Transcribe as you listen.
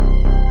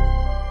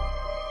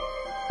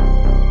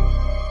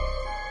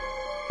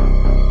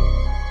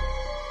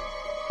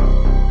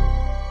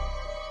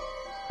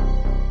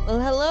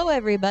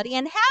everybody,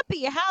 and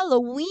happy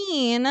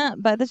Halloween.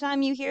 By the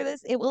time you hear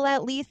this, it will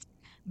at least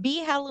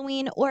be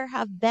Halloween or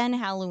have been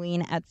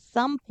Halloween at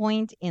some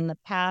point in the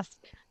past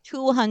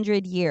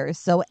 200 years.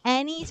 So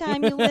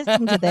anytime you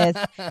listen to this,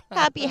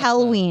 happy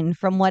Halloween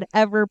from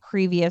whatever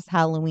previous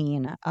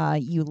Halloween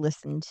you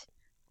listened.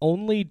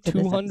 Only to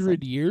this 200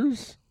 episode.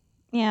 years?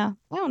 Yeah,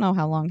 I don't know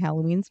how long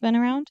Halloween's been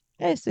around.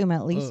 I assume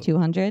at least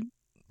 200.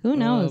 Who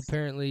knows?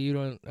 Apparently you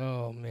don't.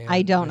 Oh, man.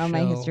 I don't know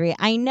my history.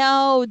 I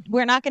know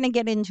we're not going to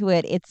get into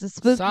it. It's a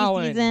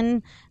spooky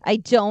season. I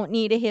don't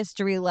need a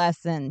history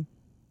lesson.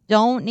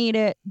 Don't need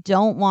it.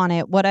 Don't want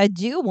it. What I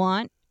do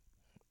want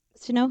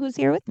is to know who's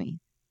here with me.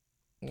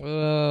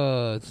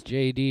 It's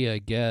JD, I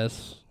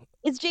guess.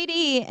 It's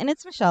JD, and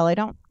it's Michelle. I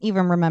don't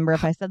even remember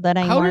if I said that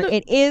anymore.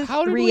 It is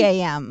 3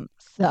 a.m.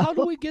 So. How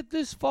do we get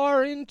this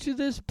far into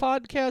this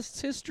podcast's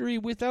history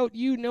without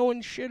you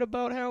knowing shit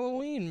about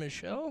Halloween,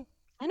 Michelle?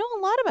 I know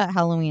a lot about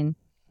Halloween.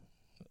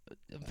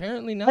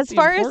 Apparently not. As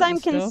far as I'm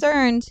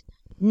concerned,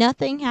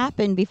 nothing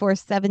happened before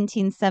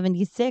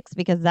 1776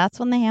 because that's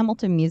when the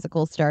Hamilton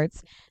musical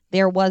starts.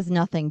 There was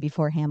nothing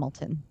before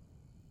Hamilton.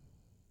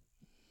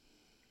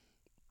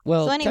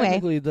 Well, so anyway,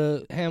 technically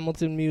the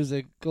Hamilton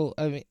musical,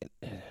 I mean...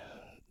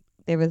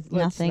 There was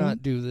nothing. Let's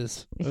not do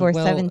this. Before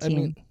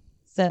 17.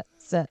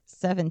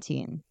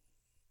 17.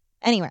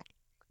 Anyway,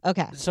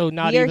 okay. So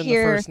not even the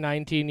first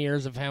 19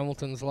 years of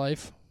Hamilton's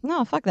life?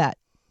 No, fuck that.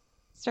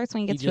 Starts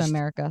when he gets to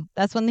America.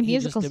 That's when the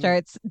musical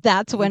starts.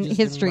 That's when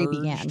history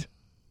began.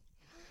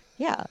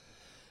 Yeah.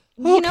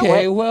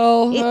 Okay,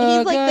 well, he's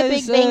like guys, the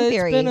Big Bang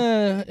Theory.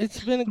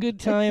 It's been a good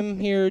time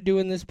here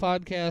doing this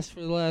podcast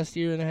for the last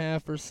year and a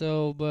half or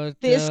so,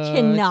 but this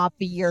cannot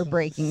be your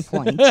breaking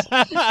point.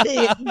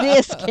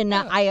 This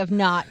cannot. I have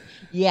not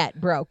yet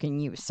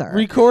broken you, sir.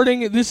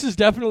 Recording. This is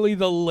definitely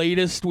the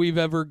latest we've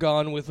ever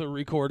gone with a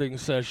recording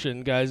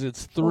session, guys.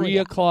 It's 3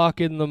 o'clock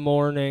in the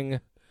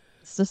morning.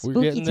 It's a spooky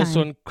We're getting time. this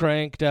one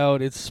cranked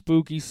out. It's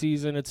spooky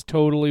season. It's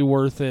totally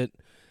worth it.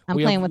 I'm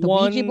playing with the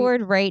Ouija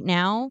board right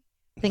now.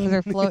 Things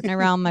are floating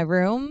around my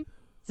room.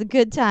 It's a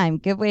good time.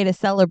 Good way to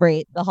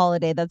celebrate the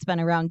holiday that's been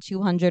around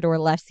 200 or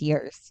less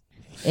years,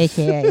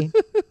 a.k.a.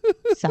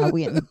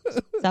 Samhain.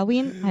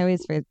 Samhain? I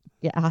always forget.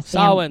 Yeah,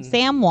 Samhain.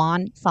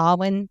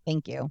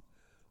 Thank you.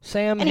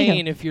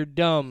 Samhain if you're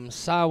dumb.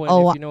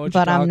 Samhain if you know what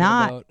you're talking about. But I'm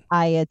not.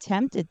 I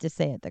attempted to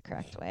say it the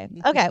correct way.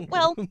 Okay,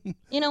 well,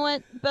 you know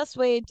what? Best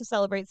way to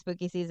celebrate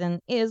spooky season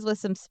is with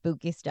some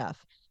spooky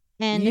stuff.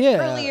 And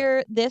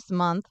earlier this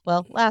month,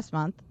 last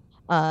month,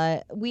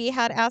 we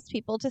had asked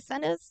people to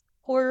send us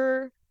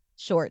horror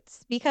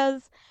shorts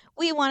because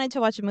we wanted to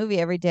watch a movie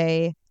every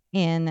day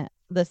in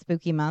the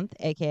spooky month,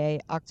 aka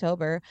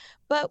October,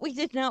 but we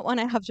did not want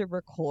to have to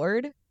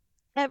record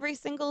every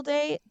single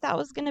day. That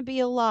was going to be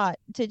a lot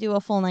to do a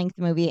full-length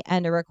movie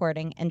and a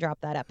recording and drop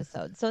that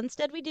episode. So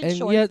instead we did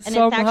shorts. Yet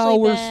somehow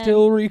we're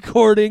still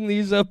recording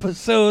these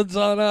episodes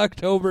on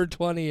October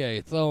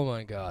 28th. Oh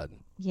my God.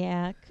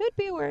 Yeah, could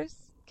be worse.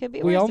 Could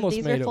be we worse. almost if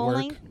these made were it full work.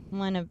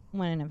 Length,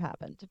 wouldn't have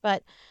happened.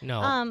 But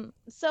no.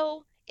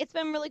 So it's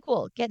been really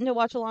cool getting to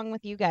watch along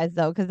with you guys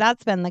though, because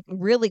that's been the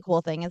really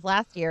cool thing. Is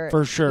last year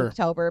for sure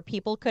October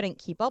people couldn't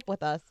keep up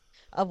with us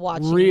of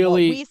watching what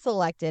we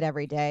selected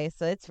every day.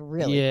 So it's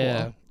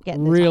really cool.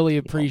 Really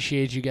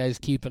appreciate you guys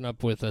keeping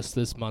up with us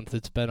this month.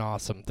 It's been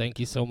awesome. Thank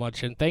you so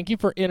much, and thank you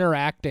for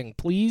interacting.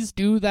 Please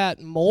do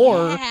that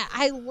more. Yeah,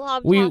 I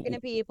love talking to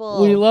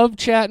people. We love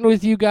chatting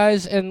with you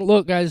guys, and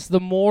look, guys, the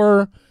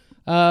more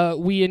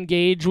we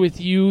engage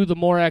with you, the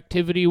more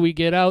activity we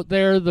get out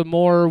there, the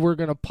more we're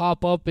going to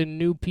pop up in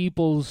new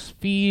people's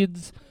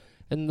feeds,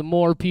 and the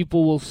more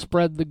people will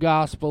spread the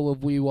gospel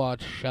of We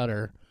Watch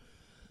Shudder.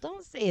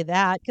 Don't say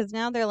that, because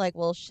now they're like,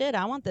 well, shit,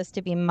 I want this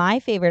to be my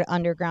favorite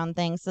underground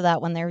thing so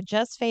that when they're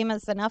just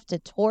famous enough to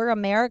tour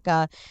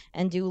America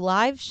and do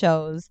live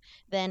shows,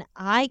 then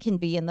I can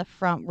be in the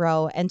front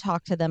row and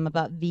talk to them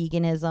about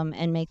veganism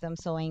and make them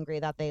so angry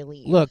that they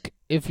leave. Look,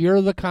 if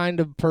you're the kind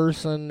of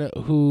person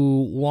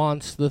who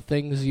wants the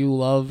things you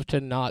love to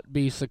not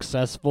be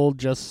successful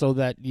just so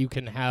that you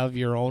can have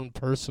your own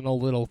personal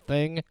little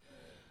thing,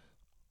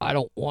 I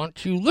don't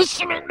want you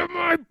listening to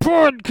my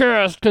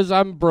podcast because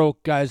I'm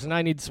broke, guys, and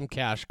I need some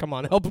cash. Come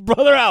on, help a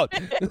brother out.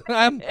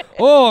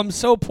 I'm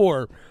so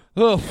poor.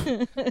 Well,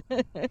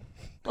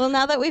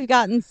 now that we've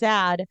gotten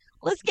sad,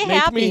 let's get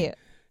happy.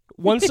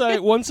 Once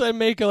I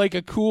make like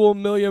a cool $1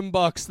 million,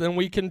 then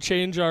we can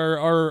change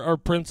our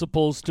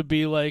principles to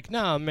be like,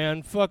 nah,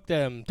 man, fuck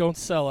them. Don't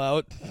sell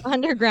out.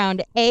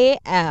 Underground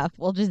AF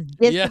will just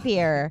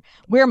disappear. Yeah.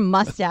 We're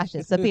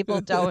mustaches, so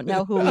people don't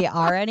know who we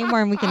are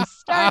anymore, and we can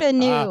start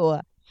anew.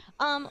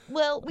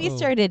 We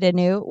started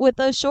anew with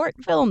a short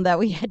film that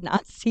we had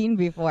not seen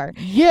before.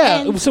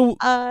 Yeah, and, so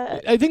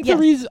I think the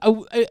reason,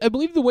 I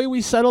believe the way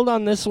we settled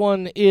on this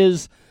one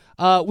is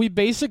we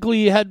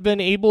basically had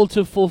been able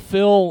to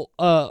fulfill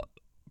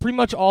pretty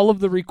much all of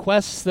the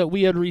requests that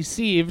we had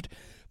received,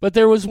 but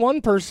there was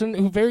one person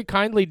who very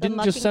kindly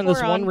didn't just send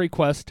us one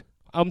request.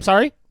 I'm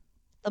sorry?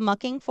 The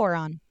Mucking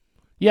Foron.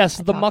 Yes,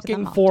 I the talk to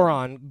them Mucking often.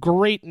 Foron.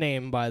 Great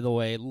name, by the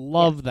way. Yes.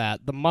 Love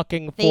that. The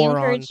Mucking They Foron.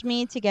 encouraged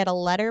me to get a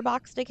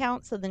letterboxed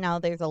account. So now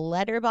there's a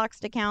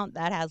letterboxed account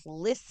that has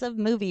lists of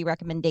movie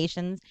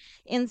recommendations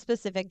in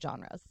specific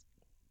genres.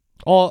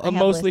 All I have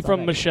mostly lists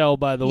from already. Michelle,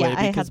 by the Yeah, way,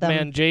 I had because them.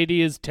 man,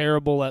 JD is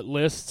terrible at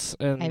lists,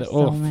 I and have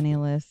so many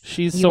lists.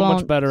 she's You so much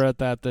won't, better at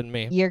that than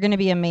me. you're going to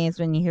be amazed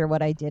when you hear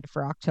what I did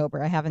for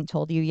October. I haven't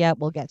told you yet.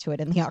 We'll get to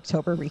it in the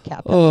October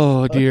recap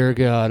Oh episode. dear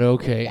God.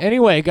 Okay. Yeah.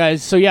 Anyway,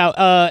 guys. So yeah.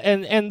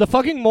 And the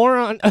fucking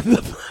moron. I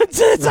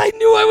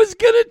knew I was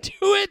gonna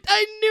do it.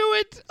 I knew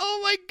it. Oh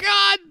my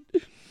God.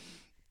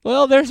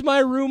 Well, there's my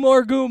room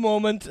or goo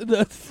moment.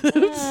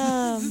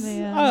 Oh,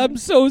 man. I'm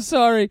so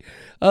sorry.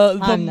 The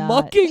I'm not.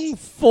 Mucking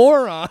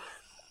Foron.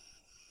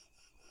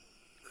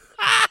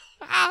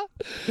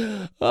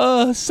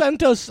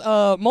 Sent us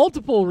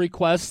multiple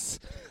requests,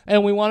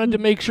 and we wanted to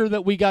make sure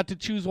that we got to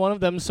choose one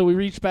of them, so we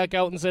reached back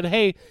out and said,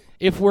 hey,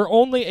 if we're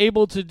only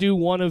able to do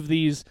one of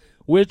these,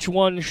 which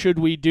one should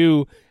we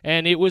do?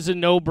 And it was a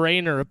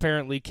no-brainer,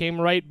 apparently.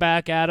 Came right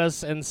back at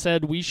us and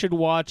said we should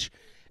watch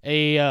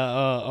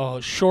a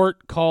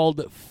short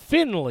called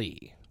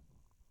Finley.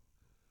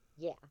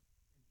 Yeah.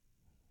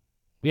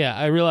 Yeah,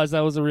 I realized that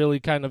was a really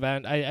kind of...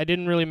 I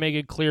didn't really make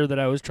it clear that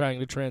I was trying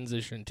to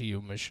transition to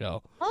you,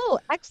 Michelle. Oh,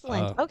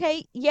 excellent.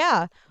 Okay,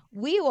 yeah.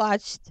 We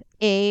watched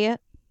a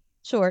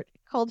short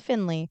called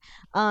Finley.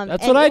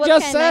 That's And what it I was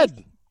just kind of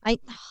said. nice.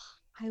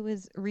 I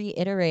was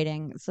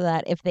reiterating so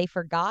that if they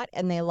forgot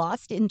and they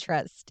lost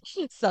interest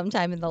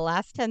sometime in the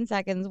last 10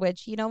 seconds,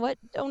 which, you know what?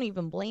 Don't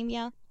even blame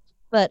you.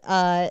 But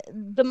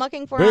the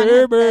Mucking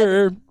Foron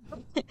Baby,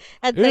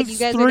 had said you it's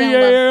guys are 3 gonna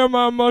love. a.m.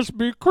 I must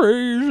be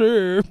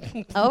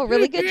crazy. Oh,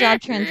 really good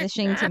job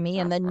transitioning to me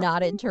and then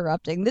not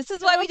interrupting. This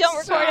is why we don't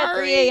record at 3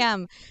 sorry.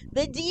 a.m.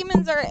 The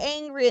demons are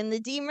angry and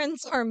the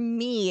demons are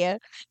me. I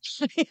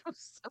am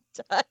so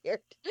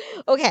tired.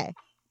 Okay.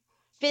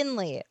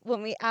 Finley,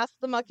 when we asked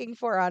the Mucking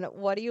Foron,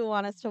 what do you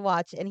want us to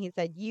watch? And he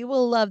said, you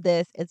will love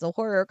this. It's a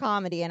horror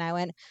comedy. And I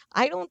went,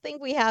 I don't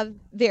think we have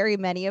very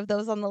many of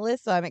those on the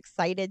list, so I'm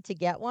excited to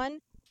get one.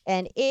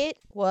 And it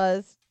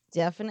was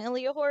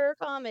definitely a horror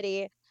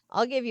comedy.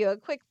 I'll give you a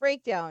quick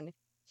breakdown.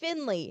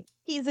 Finley,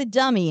 he's a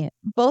dummy,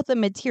 both a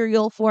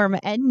material form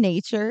and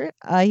nature.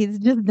 He's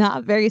just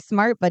not very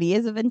smart, but he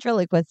is a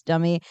ventriloquist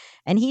dummy.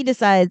 And he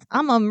decides,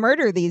 I'm going to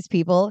murder these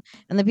people.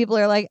 And the people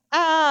are like,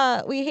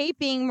 we hate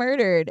being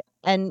murdered.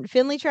 And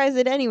Finley tries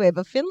it anyway,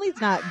 but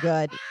Finley's not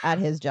good at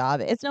his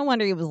job. It's no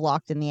wonder he was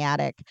locked in the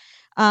attic.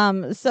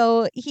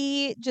 So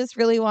he just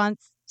really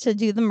wants to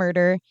do the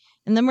murder,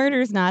 and the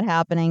murder's not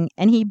happening,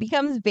 and he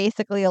becomes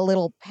basically a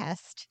little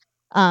pest.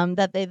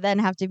 That they then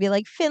have to be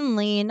like,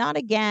 Finley, not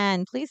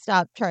again. Please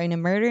stop trying to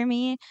murder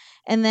me.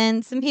 And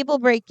then some people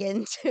break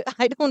into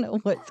I don't know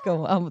what's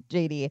going on with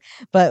JD,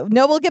 but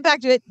no, we'll get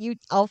back to it.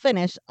 I'll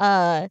finish.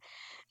 Some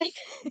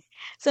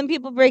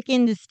people break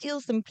in to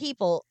steal some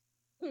people.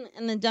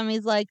 And the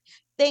dummy's like,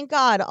 thank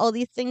God, all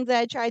these things that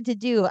I tried to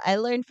do, I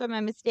learned from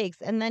my mistakes.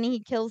 And then he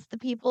kills the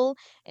people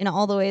in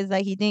all the ways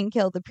that he didn't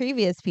kill the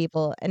previous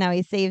people. And now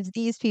he saves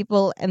these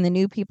people, and the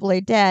new people are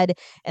dead.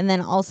 And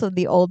then also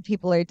the old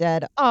people are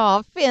dead.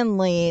 Oh,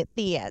 Finley,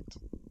 the end.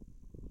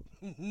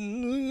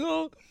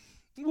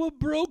 What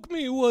broke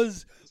me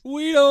was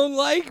we don't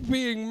like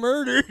being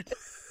murdered.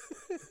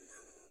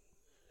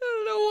 I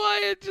don't know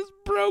why it just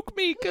broke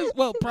me, because,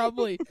 well,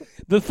 probably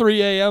the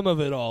 3 a.m. of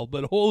it all,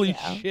 but holy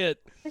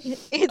shit.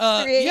 It's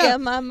 3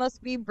 a.m. I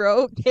must be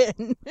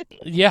broken.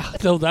 Yeah,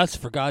 though that's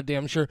for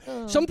goddamn sure.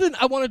 Oh. Something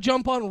I want to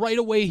jump on right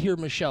away here,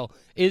 Michelle,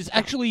 is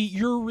actually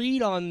your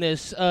read on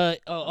this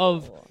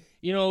of,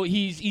 you know,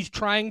 he's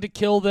trying to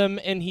kill them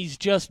and he's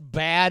just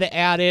bad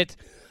at it.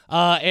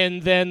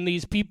 And then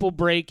these people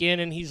break in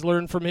and he's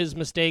learned from his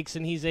mistakes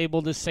and he's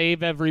able to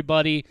save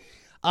everybody.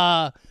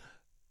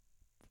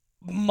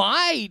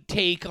 My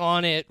take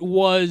on it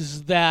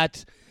was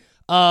that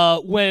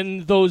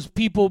when those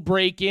people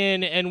break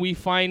in and we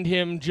find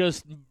him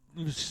just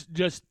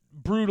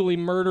brutally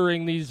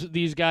murdering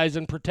these guys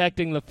and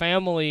protecting the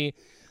family,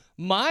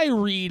 my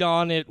read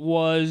on it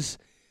was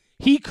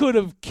he could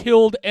have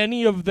killed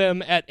any of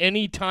them at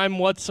any time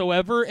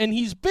whatsoever, and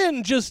he's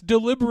been just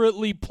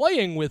deliberately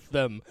playing with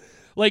them.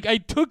 Like, I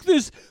took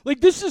this,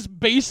 like, this is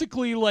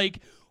basically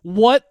like,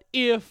 what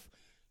if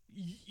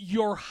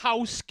your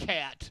house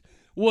cat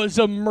was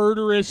a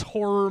murderous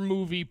horror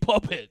movie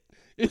puppet?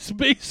 It's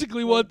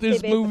basically what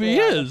this movie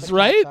is,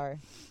 right?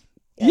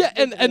 Yeah,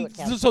 and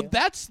so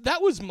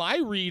that was my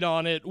read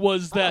on it,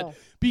 was that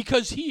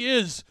because he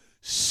is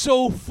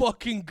so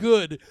fucking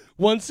good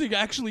once it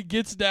actually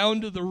gets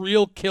down to the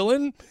real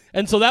killing.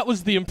 And so that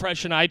was the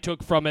impression I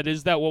took from it,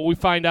 is that what we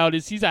find out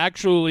is he's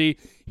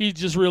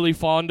just really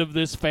fond of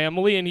this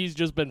family and he's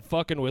just been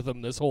fucking with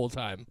them this whole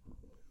time.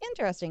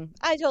 Interesting.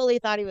 I totally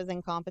thought he was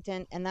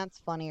incompetent, and that's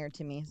funnier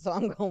to me, so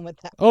I'm going with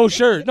that. Oh,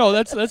 sure. No,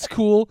 that's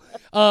cool.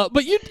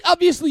 But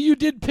you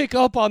did pick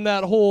up on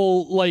that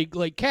whole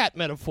like cat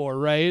metaphor,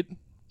 right?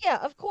 Yeah,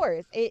 of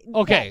course.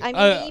 Okay. Yeah, I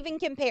mean, they even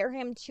compare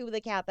him to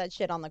the cat that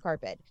shit on the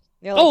carpet.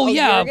 They're like, oh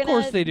yeah, of gonna,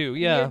 course they do.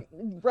 Yeah.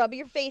 Rub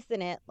your face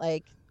in it,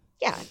 like,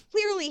 yeah,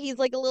 clearly he's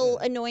like a little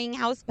annoying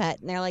house pet,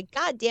 and they're like,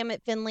 God damn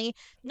it, Finley,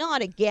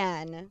 not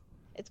again.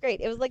 It's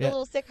great. It was like a Yeah.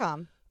 little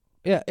sitcom.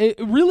 Yeah, it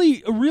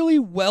really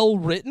well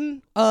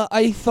written.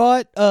 I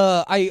thought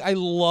I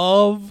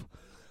love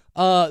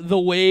the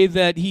way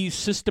that he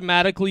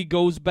systematically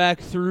goes back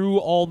through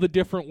all the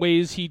different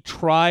ways he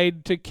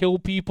tried to kill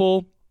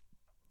people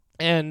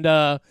and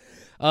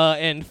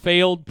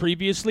failed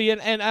previously.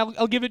 And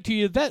I'll give it to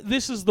you that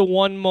this is the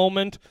one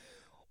moment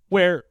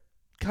where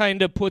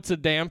kind of puts a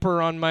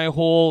damper on my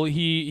whole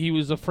he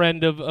was a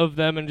friend of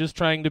them and just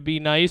trying to be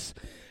nice,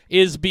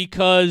 is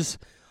because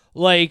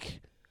like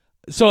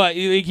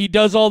he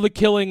does all the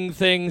killing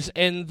things,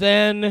 and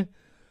then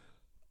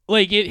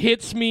like it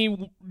hits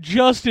me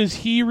just as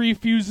he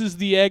refuses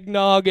the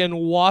eggnog and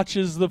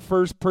watches the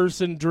first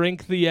person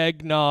drink the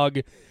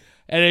eggnog,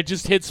 and it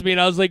just hits me, and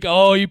I was like,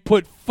 oh, you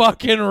put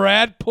fucking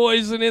rat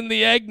poison in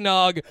the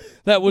eggnog.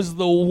 That was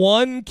the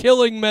one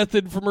killing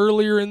method from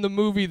earlier in the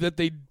movie that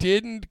they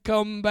didn't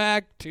come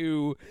back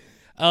to.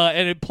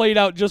 And it played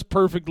out just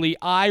perfectly.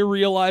 I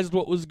realized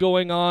what was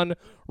going on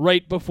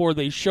right before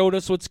they showed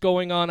us what's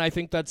going on. I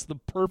think that's the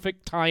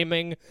perfect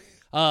timing.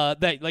 I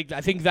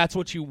think that's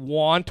what you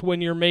want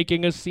when you're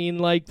making a scene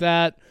like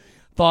that.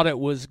 Thought it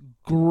was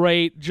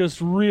great,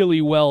 just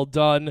really well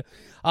done.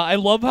 I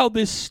love how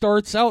this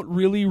starts out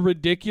really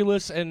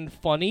ridiculous and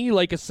funny,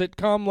 like a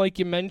sitcom, like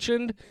you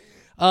mentioned,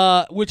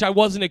 which I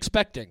wasn't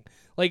expecting.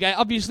 Like,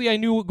 I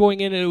knew going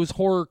in it was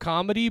horror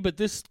comedy, but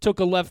this took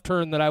a left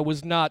turn that I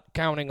was not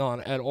counting on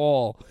at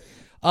all.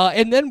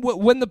 And then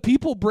when the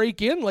people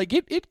break in, like,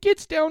 it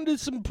gets down to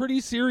some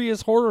pretty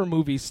serious horror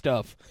movie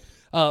stuff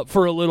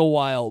for a little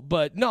while.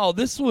 But no,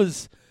 this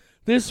was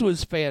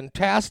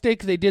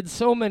fantastic. They did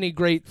so many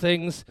great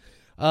things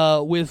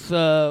with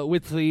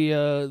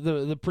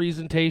the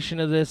presentation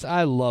of this.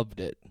 I loved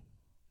it.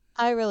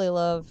 I really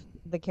love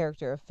the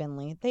character of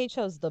Finley. They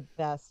chose the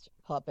best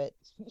puppet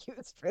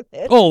used for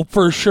this. Oh,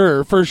 for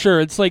sure.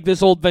 It's like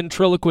this old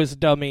ventriloquist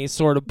dummy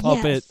sort of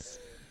puppet.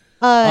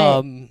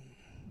 Yes.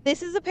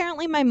 This is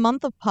apparently my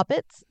month of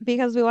puppets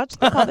because we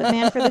watched The Puppet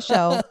Man for the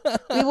show.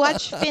 We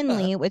watched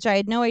Finley, which I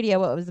had no idea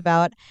what it was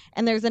about.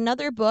 And there's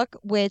another book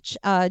which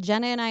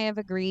Jenna and I have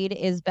agreed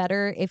is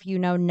better if you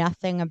know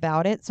nothing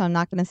about it. So I'm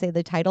not going to say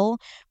the title,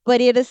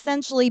 but it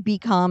essentially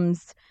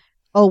becomes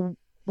a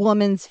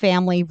woman's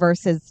family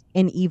versus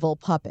an evil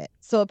puppet.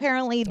 So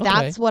apparently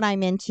that's what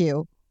I'm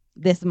into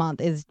this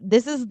month.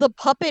 This is the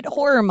puppet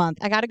horror month.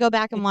 I got to go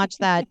back and watch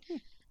that.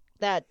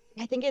 I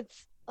think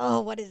it's,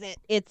 oh, what is it?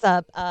 It's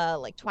a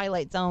like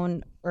Twilight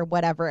Zone or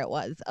whatever it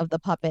was of the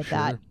puppet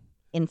that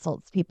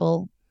insults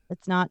people.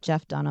 It's not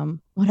Jeff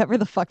Dunham, whatever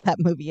the fuck that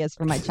movie is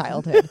from my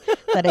childhood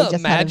that I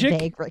just had a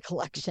vague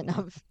recollection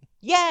of.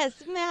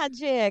 Yes,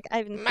 Magic. I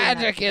haven't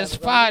Magic seen that is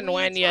fun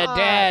when you're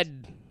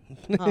dead.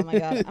 Oh my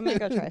god, I'm gonna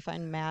go try to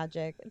find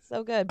Magic. It's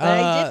so good, but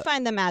I did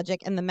find the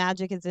Magic, and the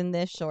Magic is in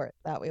this short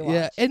that we watched.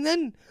 Yeah, and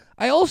then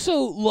I also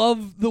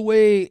love the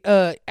way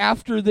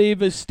after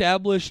they've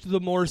established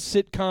the more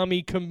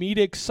sitcom-y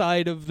comedic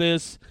side of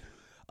this,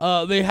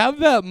 they have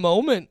that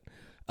moment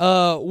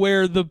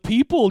where the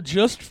people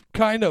just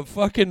kind of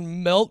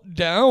fucking melt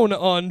down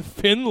on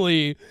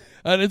Finley,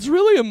 and it's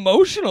really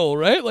emotional,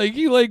 right? Like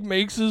he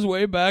makes his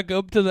way back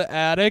up to the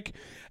attic,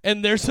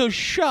 and there's a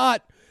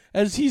shot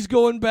as he's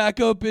going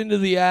back up into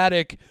the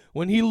attic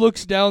when he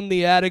looks down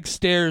the attic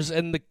stairs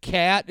and the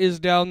cat is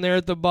down there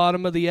at the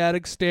bottom of the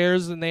attic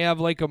stairs, and they have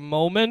like a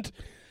moment.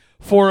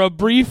 For a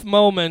brief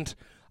moment,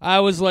 I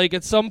was like,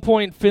 at some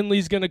point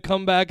Finley's going to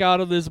come back out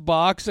of this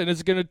box and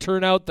it's going to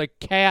turn out the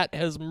cat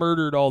has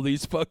murdered all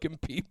these fucking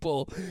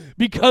people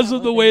because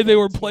of the way they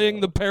were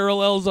playing the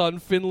parallels on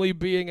Finley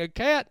being a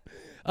cat.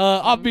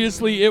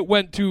 Obviously, it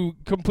went to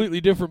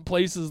completely different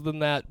places than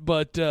that,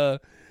 but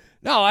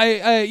no,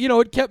 I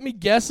it kept me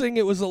guessing.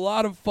 It was a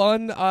lot of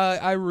fun.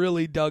 I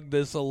really dug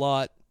this a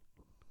lot.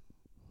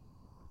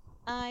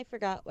 I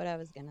forgot what I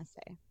was gonna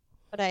say,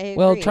 but I agree.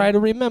 Well, try to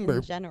remember.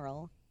 In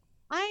general,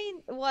 I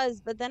was,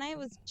 but then I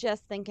was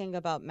just thinking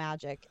about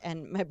Magic,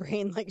 and my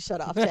brain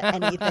shut off to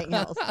anything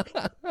else.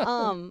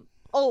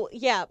 Oh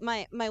yeah,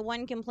 my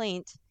one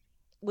complaint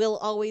will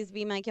always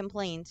be my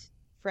complaint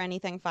for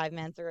anything 5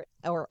 minutes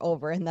or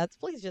over, and that's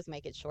please just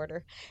make it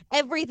shorter.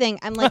 Everything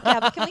I'm like, yeah,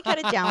 but can we cut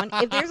it down?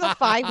 If there's a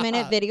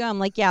 5-minute video, I'm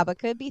like, yeah, but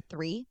could it be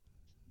 3?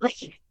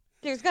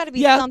 There's got to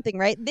be something,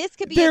 right? This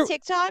could be a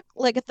TikTok,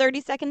 like a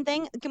 30-second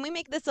thing. Can we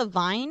make this a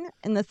Vine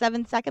in the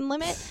 7-second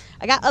limit?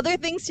 I got other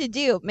things to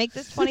do. Make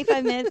this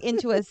 25 minutes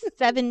into a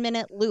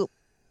 7-minute loop.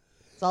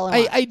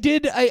 I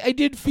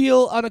did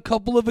feel on a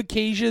couple of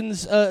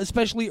occasions,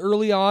 especially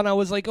early on, I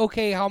was like,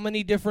 okay, how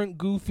many different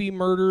goofy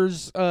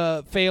murders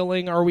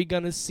failing are we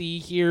going to see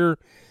here?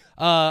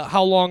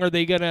 How long are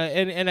they going to...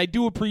 And I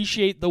do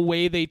appreciate the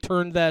way they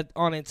turned that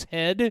on its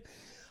head.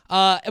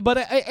 But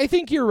I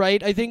think you're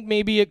right. I think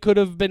maybe it could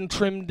have been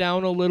trimmed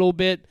down a little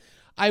bit.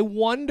 I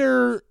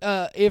wonder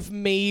if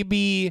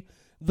maybe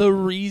the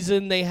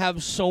reason they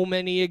have so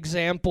many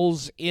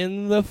examples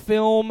in the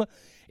film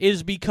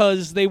is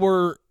because they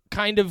were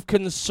kind of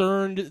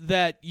concerned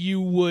that you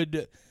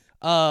would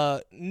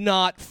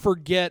not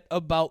forget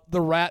about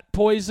the rat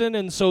poison,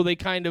 and so they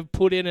kind of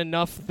put in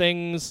enough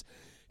things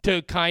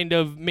to kind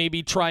of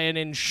maybe try and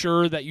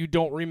ensure that you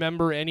don't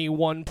remember any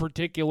one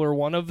particular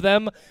one of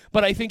them.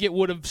 But I think it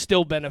would have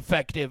still been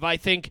effective. I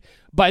think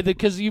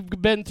because you've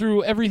been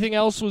through, everything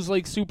else was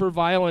like super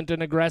violent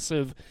and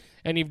aggressive,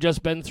 and you've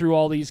just been through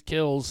all these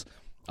kills.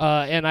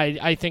 And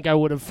I think I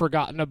would have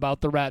forgotten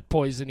about the rat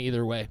poison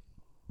either way.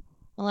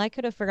 Well, I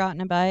could have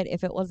forgotten about it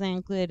if it wasn't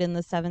included in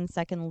the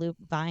 7-second loop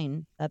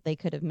Vine that they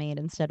could have made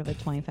instead of a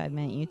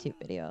 25-minute YouTube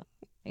video.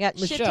 I got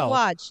shit to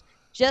watch.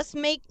 Just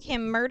make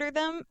him murder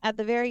them at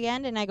the very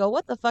end, and I go,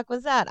 what the fuck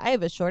was that? I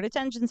have a short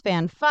attention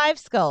span. 5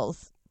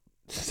 skulls.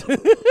 How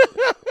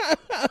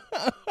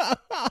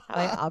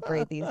I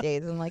operate these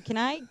days. I'm like, can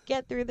I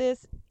get through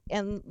this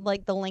in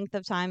like the length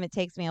of time it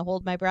takes me to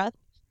hold my breath?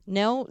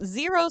 No,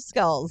 0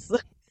 skulls.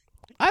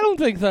 I don't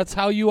think that's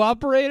how you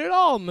operate at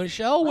all,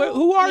 Michelle.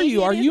 Who are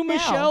you? Are you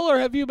Michelle, or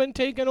have you been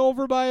taken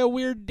over by a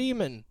weird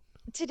demon?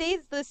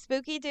 Today's the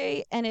spooky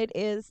day, and it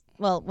is,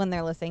 well, when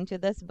they're listening to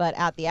this, but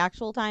at the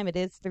actual time, it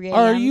is 3 a.m.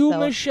 Are you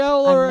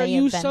Michelle, or are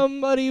you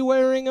somebody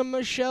wearing a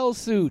Michelle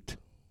suit?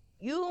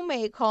 You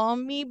may call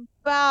me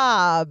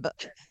Bob.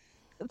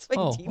 That's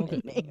my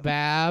demon name.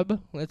 Bab?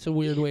 That's a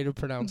weird way to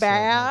pronounce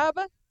Bab?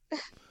 that.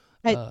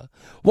 I don't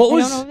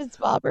know if it's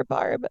Bob or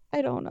Barb.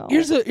 I don't know.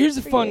 Here's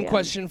a fun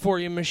question for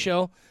you,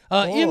 Michelle.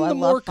 In the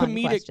more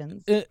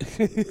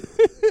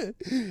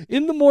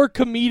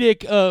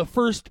comedic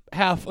first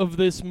half of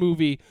this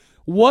movie,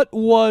 what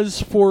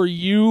was for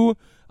you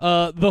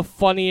the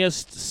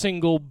funniest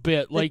single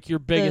bit, like your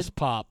biggest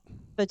pop?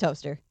 The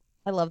toaster.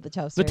 I love the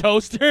toaster. The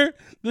toaster?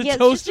 The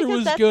toaster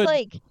was good.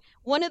 Like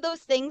one of those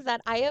things that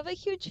I have a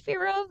huge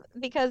fear of,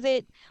 because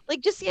it,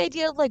 like, just the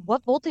idea of, like,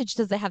 what voltage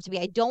does it have to be?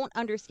 I don't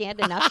understand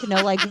enough to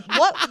know, like,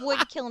 what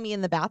would kill me in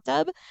the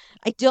bathtub?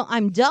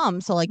 I'm dumb.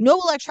 So, like, no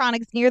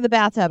electronics near the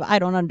bathtub. I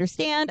don't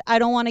understand. I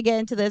don't want to get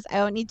into this. I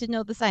don't need to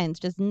know the science.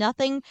 Just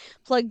nothing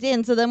plugged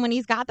in. So then when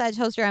he's got that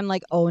toaster, I'm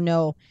like, oh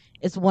no,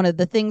 it's one of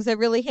the things I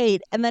really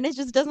hate. And then it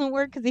just doesn't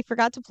work because he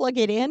forgot to plug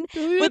it in.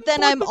 But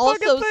then I'm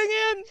also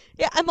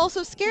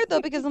scared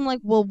though, because I'm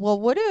like, well,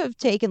 what would it have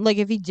taken? Like,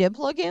 if he did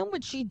plug in,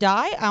 would she die?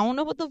 I don't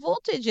know what the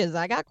voltage is.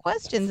 I got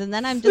questions. And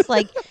then I'm just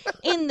like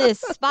in this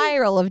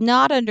spiral of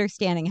not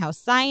understanding how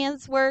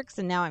science works.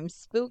 And now I'm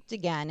spooked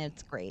again.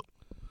 It's great.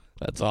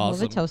 That's awesome.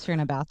 I love a toaster in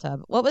a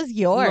bathtub. What was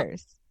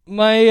yours?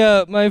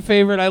 My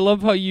favorite. I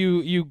love how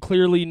you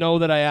clearly know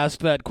that I asked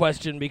that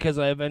question because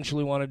I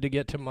eventually wanted to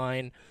get to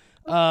mine.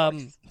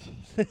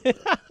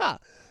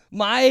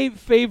 My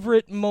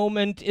favorite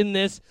moment in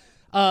this,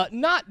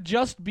 not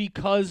just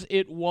because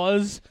it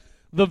was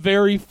the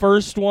very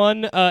first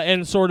one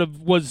and sort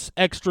of was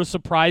extra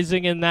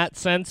surprising in that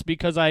sense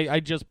because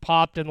I just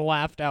popped and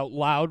laughed out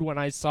loud when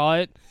I saw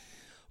it,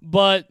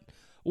 but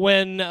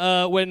when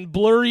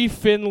Blurry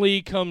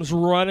Finley comes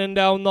running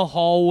down the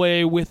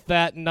hallway with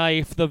that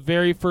knife the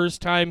very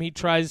first time he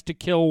tries to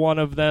kill one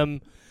of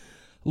them,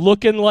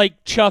 looking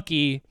like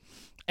Chucky.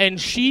 And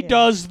she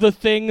does the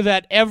thing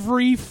that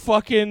every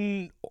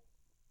fucking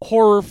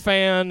horror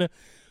fan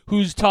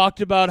who's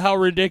talked about how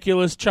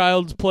ridiculous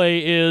Child's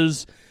Play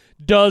is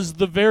does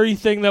the very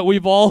thing that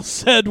we've all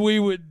said we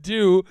would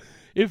do.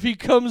 If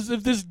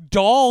this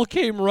doll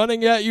came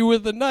running at you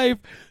with a knife,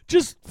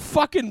 just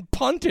fucking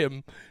punt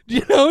him.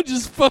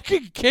 Just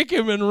fucking kick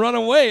him and run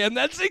away. And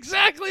that's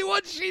exactly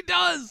what she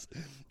does.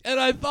 And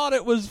I thought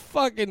it was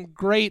fucking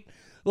great.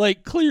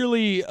 Like,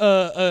 clearly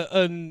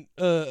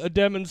a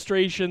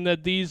demonstration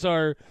that these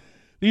are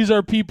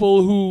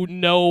people who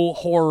know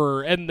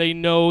horror and they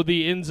know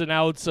the ins and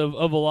outs of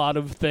a lot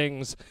of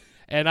things.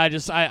 And I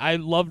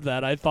loved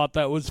that. I thought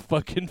that was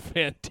fucking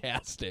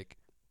fantastic.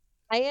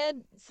 I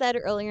had said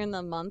earlier in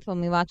the month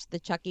when we watched the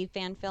Chucky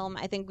fan film,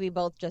 I think we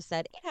both just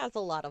said it has a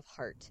lot of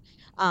heart.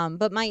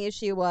 But my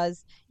issue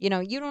was, you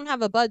don't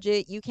have a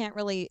budget. You can't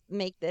really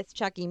make this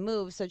Chucky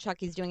move. So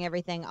Chucky's doing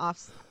everything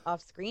off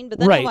screen. But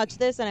then I watched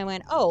this and I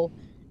went, oh,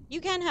 you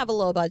can have a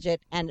low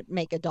budget and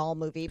make a doll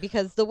movie,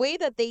 because the way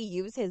that they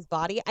use his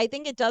body, I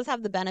think it does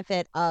have the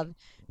benefit of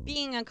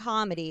being a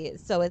comedy.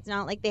 So it's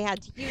not like they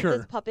had to use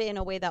this puppet in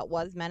a way that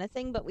was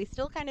menacing, but we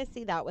still kind of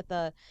see that with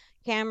the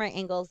camera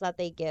angles that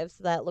they give,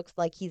 so that it looks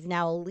like he's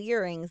now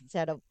leering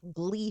instead of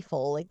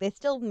gleeful. Like, they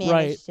still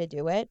managed to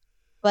do it.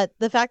 But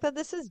the fact that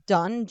this is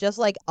done just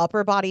like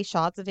upper body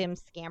shots of him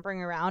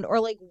scampering around, or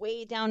like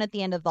way down at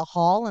the end of the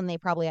hall and they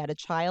probably had a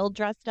child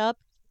dressed up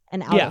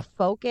and out of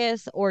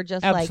focus, or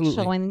just like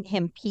showing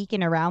him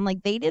peeking around,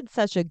 like, they did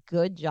such a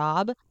good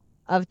job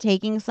of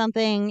taking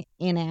something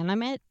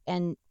inanimate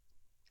and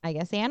I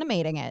guess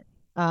animating it.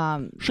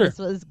 This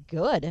was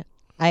good.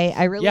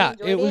 I really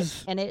enjoyed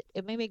it, and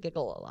it made me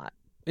giggle a lot.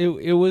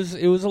 It was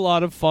a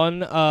lot of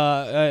fun.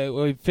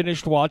 We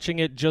finished watching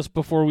it just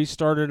before we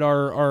started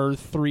our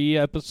 3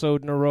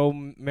 episode in a row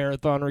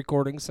marathon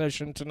recording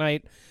session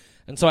tonight,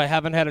 and so I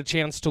haven't had a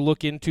chance to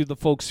look into the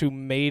folks who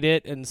made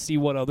it and see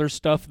what other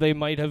stuff they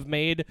might have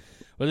made.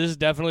 But this is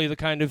definitely the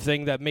kind of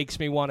thing that makes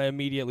me want to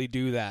immediately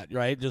do that,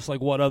 right? Just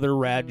like, what other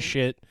rad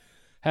shit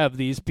have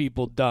these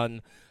people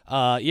done?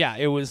 yeah,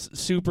 it was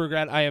super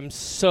great. I am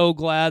so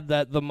glad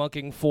that the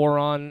Mucking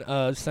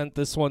Foron sent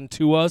this one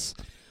to us.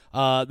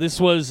 This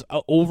was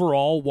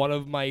overall one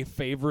of my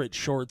favorite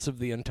shorts of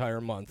the entire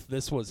month.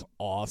 This was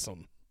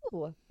awesome.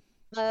 Ooh.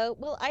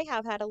 Well, I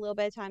have had a little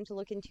bit of time to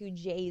look into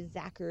J.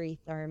 Zachary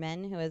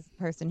Thurman, who is the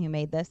person who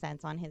made this, and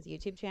it's on his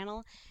YouTube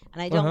channel.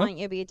 And I don't want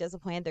you to be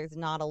disappointed. There's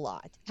not a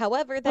lot.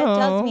 However, that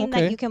does mean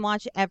that you can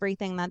watch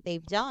everything that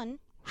they've done.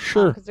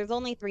 Sure. Because there's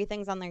only 3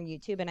 things on their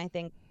YouTube, and I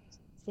think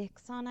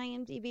 6 on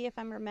IMDb, if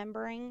I'm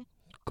remembering.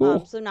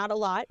 Cool. So not a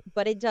lot,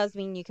 but it does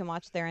mean you can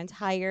watch their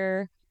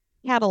entire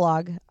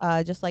catalog,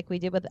 just like we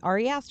did with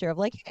Ari Aster, of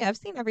like, hey, I've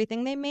seen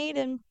everything they made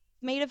and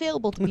made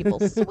available to people.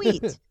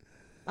 Sweet.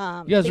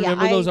 You guys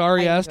remember those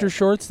Ari Aster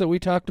shorts that we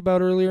talked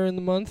about earlier in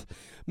the month?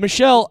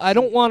 Michelle, I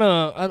don't want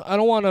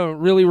to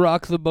really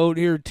rock the boat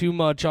here too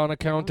much on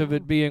account of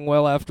it being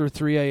well after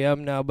 3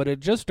 a.m. now, but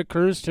it just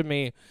occurs to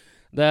me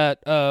that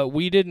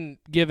we didn't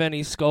give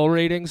any skull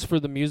ratings for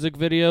the music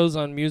videos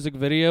on Music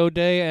Video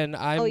Day, and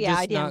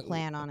I didn't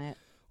plan on it.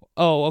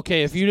 Oh,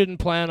 okay. If you didn't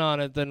plan on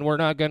it, then we're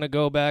not going to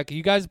go back.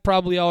 You guys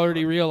probably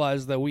already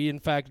realized that we, in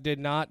fact, did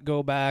not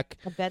go back.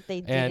 I bet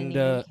they didn't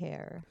even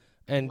care.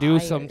 And do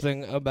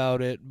something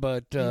about it,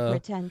 but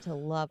pretend to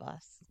love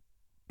us.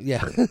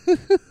 Yeah.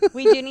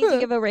 We do need to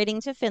give a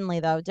rating to Finley,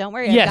 though. Don't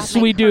worry. Yes, I've got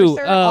my we do.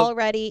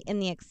 Already in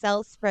the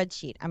Excel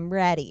spreadsheet. I'm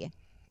ready.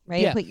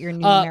 Ready to put your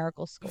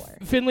numerical score.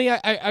 Finley,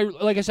 I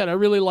like I said, I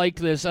really liked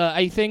this.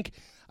 I think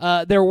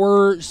there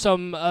were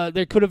some.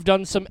 They could have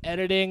done some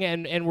editing,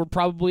 and were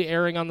probably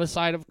erring on the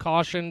side of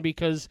caution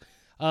because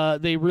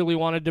they really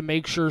wanted to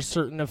make sure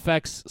certain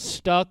effects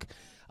stuck.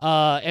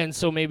 And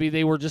so maybe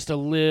they were just a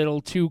little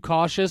too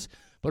cautious.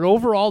 But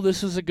overall,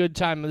 this was a good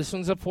time. This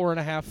one's a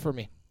 4.5 for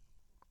me.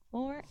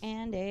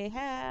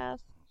 4.5.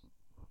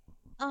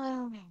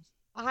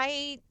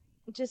 I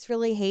just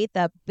really hate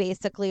that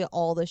basically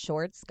all the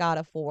shorts got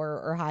a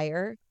 4 or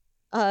higher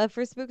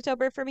for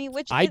Spooktober for me,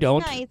 which is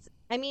nice.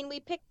 I mean, we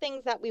picked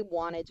things that we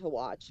wanted to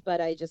watch, but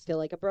I just feel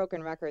like a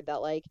broken record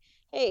that, like,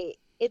 hey,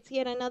 it's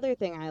yet another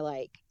thing I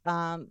like.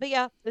 But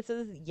yeah, this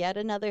is yet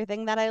another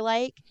thing that I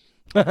like.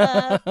 For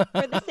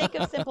the sake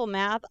of simple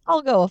math,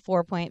 I'll go a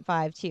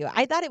 4.5 too.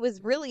 I thought it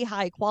was really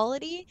high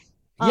quality.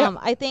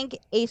 I think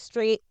a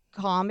straight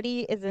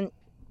comedy isn't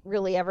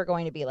really ever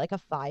going to be like a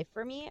 5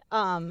 for me.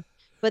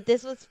 But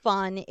this was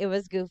fun. It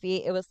was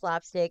goofy. It was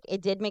slapstick.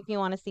 It did make me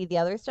want to see the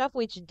other stuff,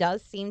 which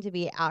does seem to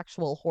be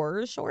actual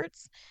horror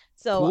shorts.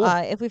 So cool.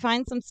 If we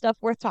find some stuff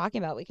worth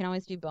talking about, we can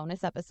always do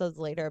bonus episodes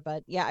later.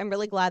 But yeah, I'm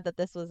really glad that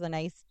this was a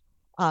nice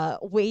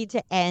way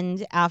to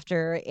end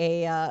after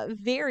a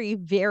very,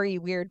 very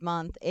weird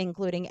month,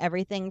 including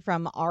everything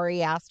from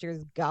Ari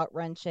Aster's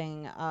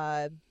gut-wrenching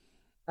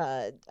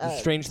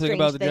strange thing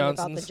about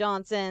the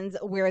Johnsons,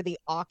 where the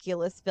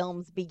Oculus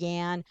films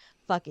began,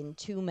 fucking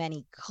Too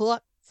Many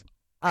Cooks,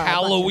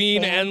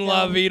 Halloween and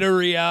La Vida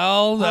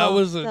Real. That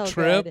was a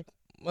trip. Good.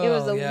 It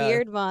was a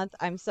weird month.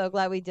 I'm so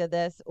glad we did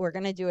this. We're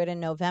going to do it in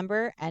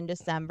November and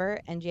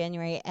December and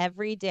January.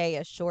 Every day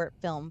a short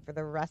film for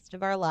the rest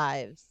of our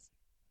lives.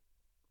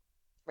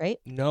 Right?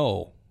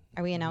 No.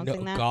 Are we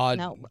announcing that? God,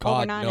 no. God,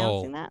 we're not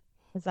announcing that?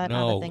 Is that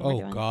not a thing we're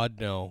doing? Oh, God,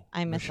 no.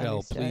 I Michelle,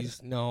 misunderstood.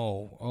 please,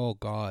 no. Oh,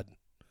 God.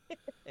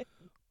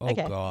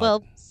 Okay. God.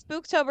 Well,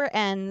 Spooktober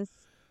ends,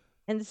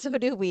 and so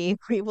do we.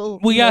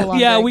 We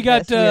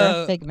got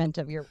a figment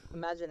of your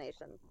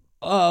imagination.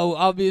 Oh,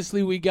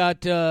 obviously we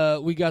got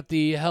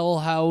the Hell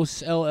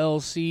House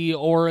LLC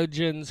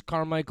Origins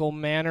Carmichael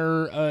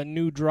Manor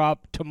new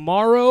drop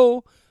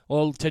tomorrow.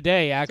 Well,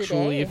 today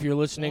actually, if you're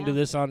listening to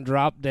this on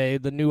drop day,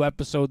 the new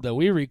episode that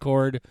we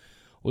record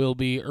will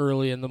be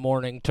early in the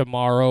morning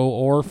tomorrow,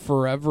 or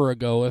forever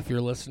ago if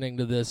you're listening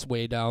to this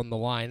way down the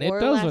line. It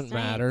doesn't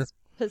matter.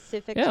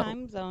 Pacific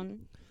time zone.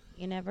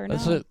 You never know.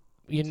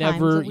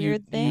 Time's a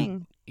weird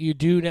thing. You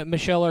do,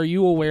 Michelle, are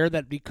you aware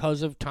that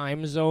because of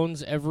time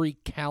zones, every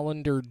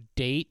calendar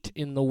date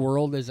in the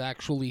world is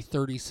actually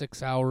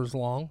 36 hours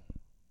long?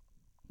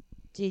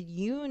 Did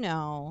you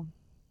know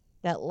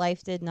that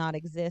life did not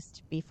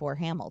exist before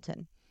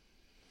Hamilton?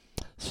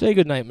 Say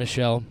goodnight,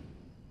 Michelle.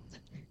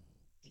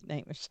 Good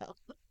night, Michelle.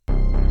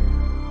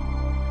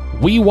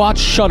 We Watch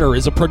Shudder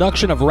is a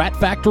production of Rat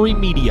Factory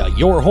Media,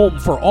 your home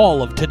for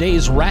all of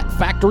today's Rat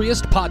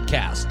Factoryist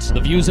podcasts. The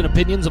views and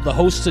opinions of the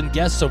hosts and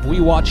guests of We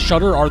Watch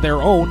Shudder are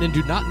their own and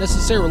do not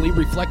necessarily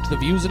reflect the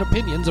views and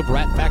opinions of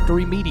Rat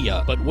Factory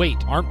Media. But wait,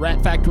 aren't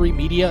Rat Factory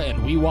Media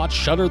and We Watch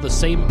Shudder the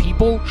same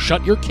people?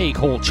 Shut your cake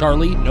hole,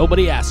 Charlie.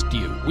 Nobody asked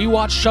you. We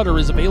Watch Shudder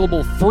is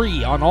available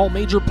free on all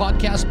major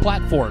podcast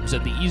platforms,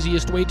 and the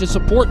easiest way to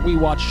support We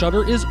Watch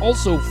Shudder is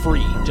also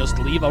free. Just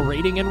leave a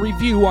rating and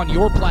review on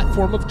your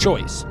platform of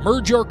choice.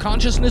 Merge your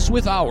consciousness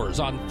with ours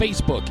on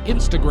Facebook,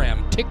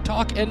 Instagram,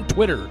 TikTok, and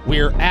Twitter.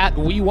 We're at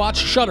We Watch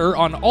Shudder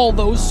on all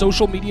those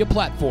social media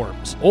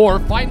platforms. Or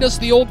find us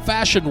the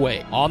old-fashioned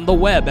way, on the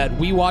web at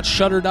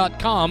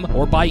wewatchshudder.com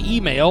or by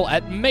email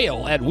at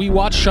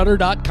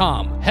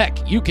mail@wewatchshudder.com.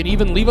 Heck, you can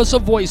even leave us a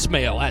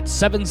voicemail at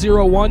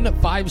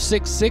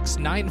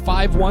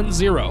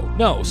 701-566-9510.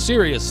 No,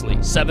 seriously,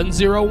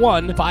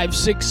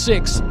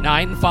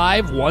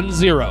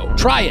 701-566-9510.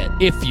 Try it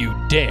if you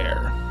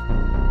dare.